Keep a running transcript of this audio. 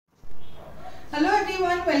Hello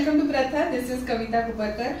everyone, welcome to Pratha. This is Kavita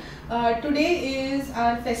Koparkar. Today is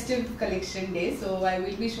our festive collection day, so I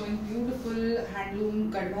will be showing beautiful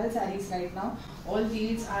handloom Gadhwal sarees right now. All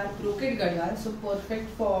these are brocade Gadhwal, so perfect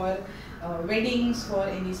for weddings, for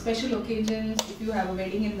any special occasions. If you have a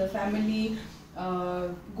wedding in the family,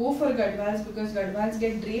 go for Gadhwals because Gadhwals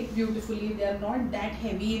get draped beautifully. They are not that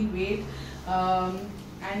heavy in weight.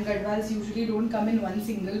 And Gadhwals usually don't come in one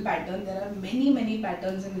single pattern. There are many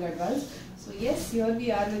patterns in Gadhwals. So yes, here we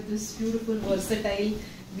are with this beautiful versatile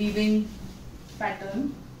weaving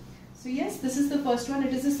pattern. So yes, this is the first one.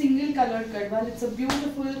 It is a single colored Gadhwal. It's a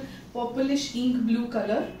beautiful purplish ink blue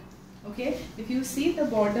color. Okay, if you see, the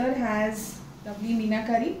border has lovely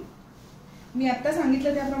मीनाकारी. मी आता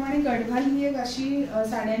सांगितलं त्याप्रमाणे गढवाल ही एक अशी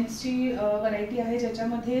साड्यांची variety आहे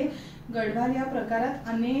ज्याच्यामध्ये गढवाल या प्रकारात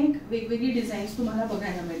अनेक वेगवेगळी डिझाईन्स तुम्हाला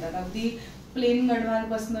बघायला मिळतात. अगदी प्लेन गढवाल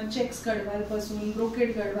पासून चेक्स गढवाल पासून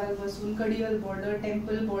ब्रोकेड गढवाल पासून कडियल बॉर्डर,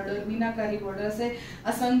 टेम्पल बॉर्डर, मीनाकारी बॉर्डर असे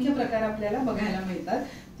असंख्य प्रकार आपल्याला बघायला मिळतात.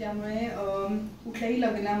 त्यामुळे कुठल्याही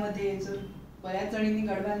लग्नामध्ये जर बऱ्याच जणींनी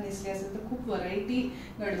गढवाल नेसले असेल तर खूप व्हरायटी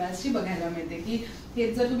गढवालची बघायला मिळते की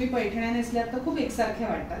हे जर तुम्ही पैठण्या नेसल्यात तर खूप एकसारख्या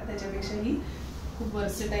वाटतात. त्याच्यापेक्षा ही खूप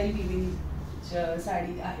वर्सेटाईल विविंग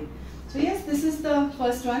साडी आहे. So yes, this is the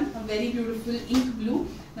first one, a very beautiful ink blue.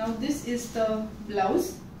 Now this is the blouse.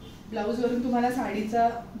 Blouse वरून तुम्हाला साडीचा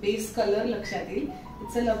बेस कलर लक्षात येईल.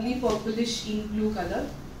 It's a lovely purplish ink blue color.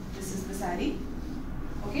 This is the saree.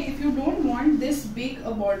 Okay, if you don't want this big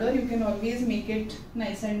a border, you can always make it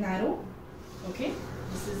nice and narrow. Okay,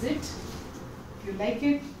 this is it. If you like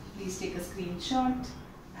it, please take a screenshot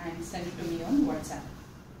and send it to me on WhatsApp.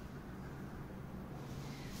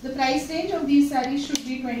 The price range of these sarees should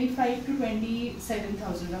be 25 to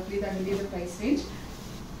 27,000. Roughly that will be the price range.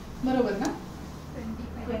 बरोबर ना?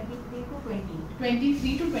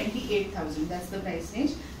 23 to 28,000. That's the price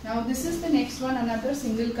range. Now this is the next one. Another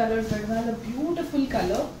single colored Gadhwal. A beautiful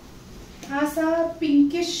color. हा असा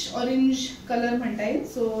pinkish orange color म्हणता येईल.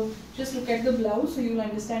 So just look at the blouse so you'll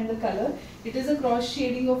understand the color. It is a cross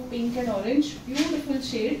shading of pink and orange. Beautiful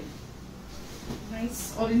shade. Nice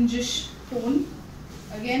orangish tone.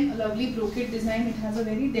 Again, a lovely brocade design. It has a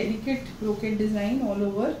very delicate brocade design all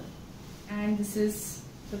over, and this is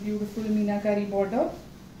the beautiful meenakari border.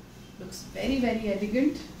 Looks very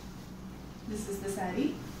elegant. This is the saree,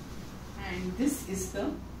 and this is the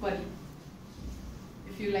pallu.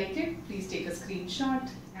 If you like it, please take a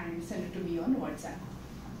screenshot and send it to me on WhatsApp.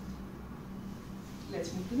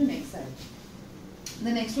 Let's move to the next side.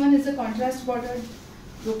 The next one is a contrast bordered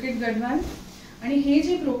brocade Gadhwal. आणि हे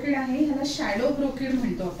जे brocade आहे ह्याला shadow brocade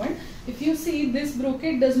म्हणतो आपण. If you see, this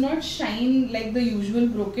brocade does not shine like the usual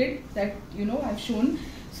brocade that you know I have shown.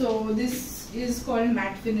 So this is called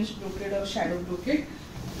matte finish brocade और shadow brocade.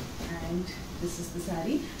 And this is the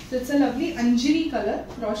sari. So it's a lovely अंजिरी colour,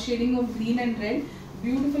 cross shedding of green and red.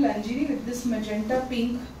 Beautiful अंजिरी with this magenta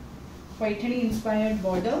pink Paithani inspired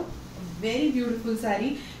border. Very beautiful saree.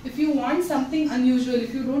 If you want something unusual,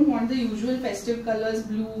 if you don't want the usual festive colors,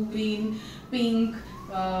 blue, green, pink,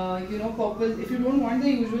 purple, if you don't want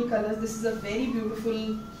the usual colors, this is a very beautiful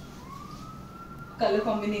color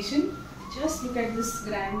combination. Just look at this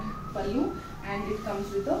grand pallu, and it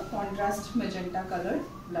comes with a contrast magenta colored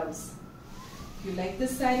blouse. If you like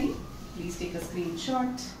this saree, please take a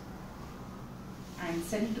screenshot and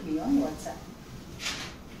send it to me on WhatsApp.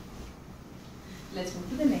 Let's move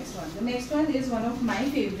to the next one. The next one is one of my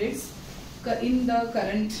favorites in the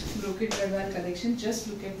current brocade Gadhwal collection. Just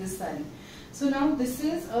look at this saree. So now this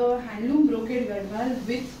is a handloom brocade Gadhwal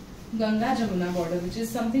with Ganga Jamuna border, which is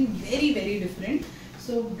something very different.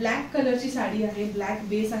 So black color ची साडी आहे, black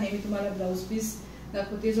base आहे. मी तुम्हाला blouse piece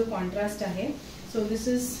दाखवते जो contrast आहे. So this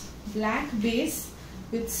is black base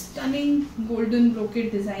with stunning golden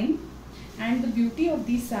brocade design, and the beauty of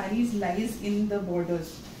these sarees lies in the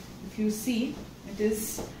borders. If you see, it is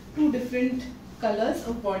two different colors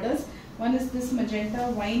of borders. One is this magenta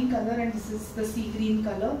wine color and this is the sea green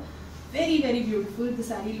color. Very beautiful. The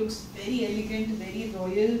saree looks very elegant, very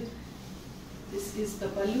royal. This is the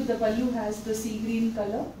pallu. The pallu has the sea green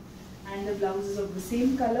color and the blouse is of the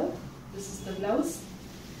same color. This is the blouse.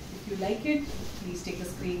 If you like it, please take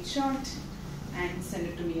a screenshot and send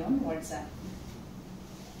it to me on WhatsApp.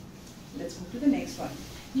 Let's move to the next one.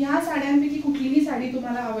 ह्या साड्यांपैकी कुठलीही साडी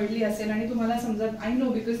तुम्हाला आवडली असेल आणि तुम्हाला समजत, I know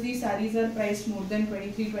because the saris are priced more than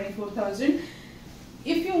 23-24,000.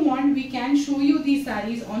 If you want we can show you the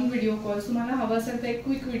saris on video calls. तुम्हाला हवं असेल तर एक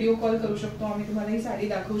क्विक व्हिडिओ कॉल करू शकतो, आम्ही तुम्हाला ही साडी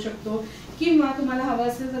दाखवू शकतो, किंवा तुम्हाला हवं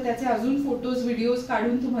असेल तर त्याचे अजून फोटोज व्हिडिओज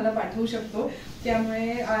काढून तुम्हाला पाठवू शकतो.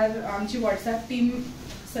 त्यामुळे आमची व्हॉट्सॲप टीम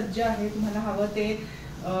सज्ज आहे. तुम्हाला हवं ते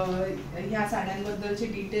ह्या साड्यांबद्दलचे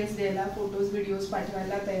डिटेल्स द्यायला, फोटोज व्हिडिओज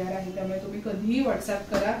पाठवायला तयार आहे. त्यामुळे तुम्ही कधीही व्हॉट्सअप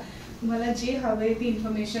करा, तुम्हाला जे हवे ती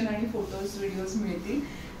इन्फॉर्मेशन आणि फोटोज व्हिडिओज मिळतील.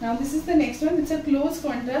 Now this is the next one. It's a close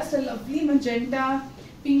contrast, a lovely magenta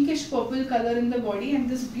pinkish purple color in the body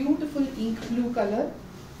and this beautiful ink blue color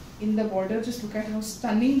in the border. Just look at how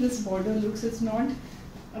stunning this border looks. It's not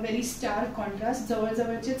a very stark contrast. जवळ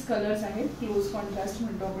जवळचेच colours आहेत, close contrast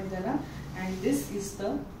म्हणतो आपण त्याला. And this is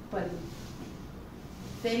the pallu.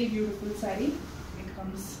 Very beautiful saree. It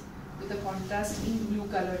comes with a contrast ink blue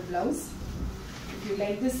colored blouse. If you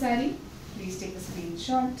like this saree, please take a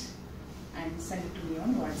screenshot and send it to me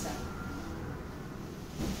on WhatsApp.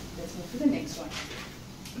 Let's move to the next one.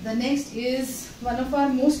 The next is one of our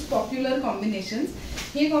most popular combinations.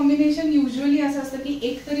 Hey combination usually असं असतं की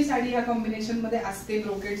एक तरी साडी ह्या combination मध्ये असते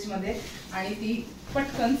ब्रोकेड्स मध्ये आणि ती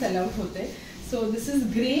पटकन सेल आउट होते. So this is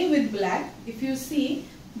grey with black. If you see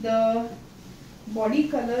the body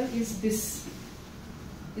color is this.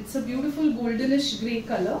 It's a beautiful goldenish grey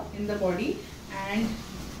color in the body and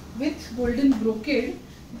with golden brocade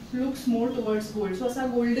looks more towards gold. So असा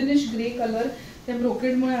goldenish grey color त्या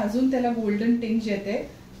brocade मुळे अजून त्याला golden tinge येते.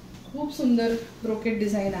 खूप सुंदर brocade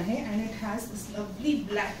design आहे and it has this lovely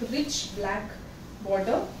black, rich black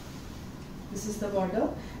border. This is the border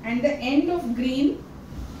and the end of green,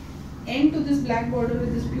 end to this black border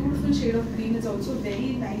with this beautiful shade of green is also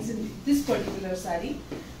very nice in this particular saree.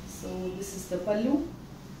 So this is the pallu,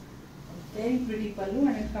 a very pretty pallu,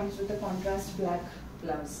 and it comes with a contrast black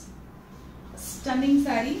blouse. A stunning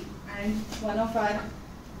saree and one of our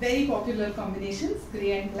very popular combinations,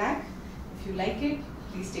 grey and black. If you like it,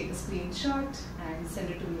 please take a screenshot and send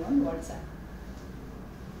it to me on WhatsApp.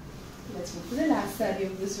 Let's move to the last saree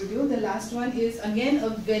of this video. The last one is again a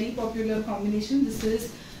very popular combination. This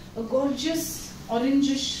is a gorgeous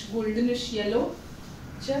orangish goldenish yellow.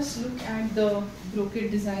 Just look at the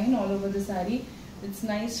brocade design all over the saree. It's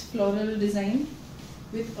nice floral design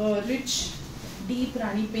with a rich deep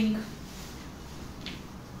rani pink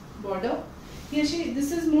border.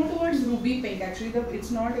 This is more towards ruby pink. Actually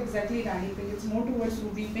it's not exactly rani pink, it's more towards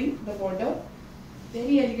ruby pink, the border.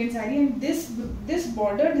 Very elegant saree and this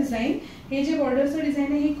border design, hey J बॉर्डरचं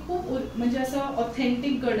design आहे हे खूप म्हणजे असं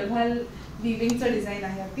authentic Garhwal विविंगचा design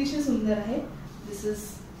आहे, अतिशय सुंदर आहे. This is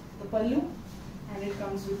the pallu and it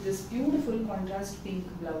comes with this beautiful contrast pink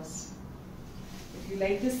blouse. If you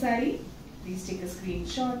like this saree, please take a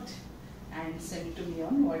screenshot and send it to me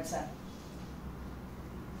on WhatsApp.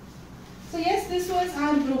 So yes, this was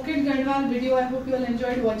our brocade Gadhwal video. I hope you all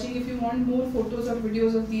enjoyed watching. If you want more photos or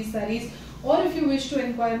videos of these sarees, or if you wish to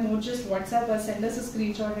inquire more, just WhatsApp or send us a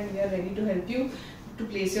screenshot and we are ready to help you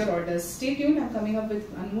to place your orders. Stay tuned. I'm coming up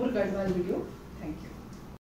with one more Gadhwal video. Thank you.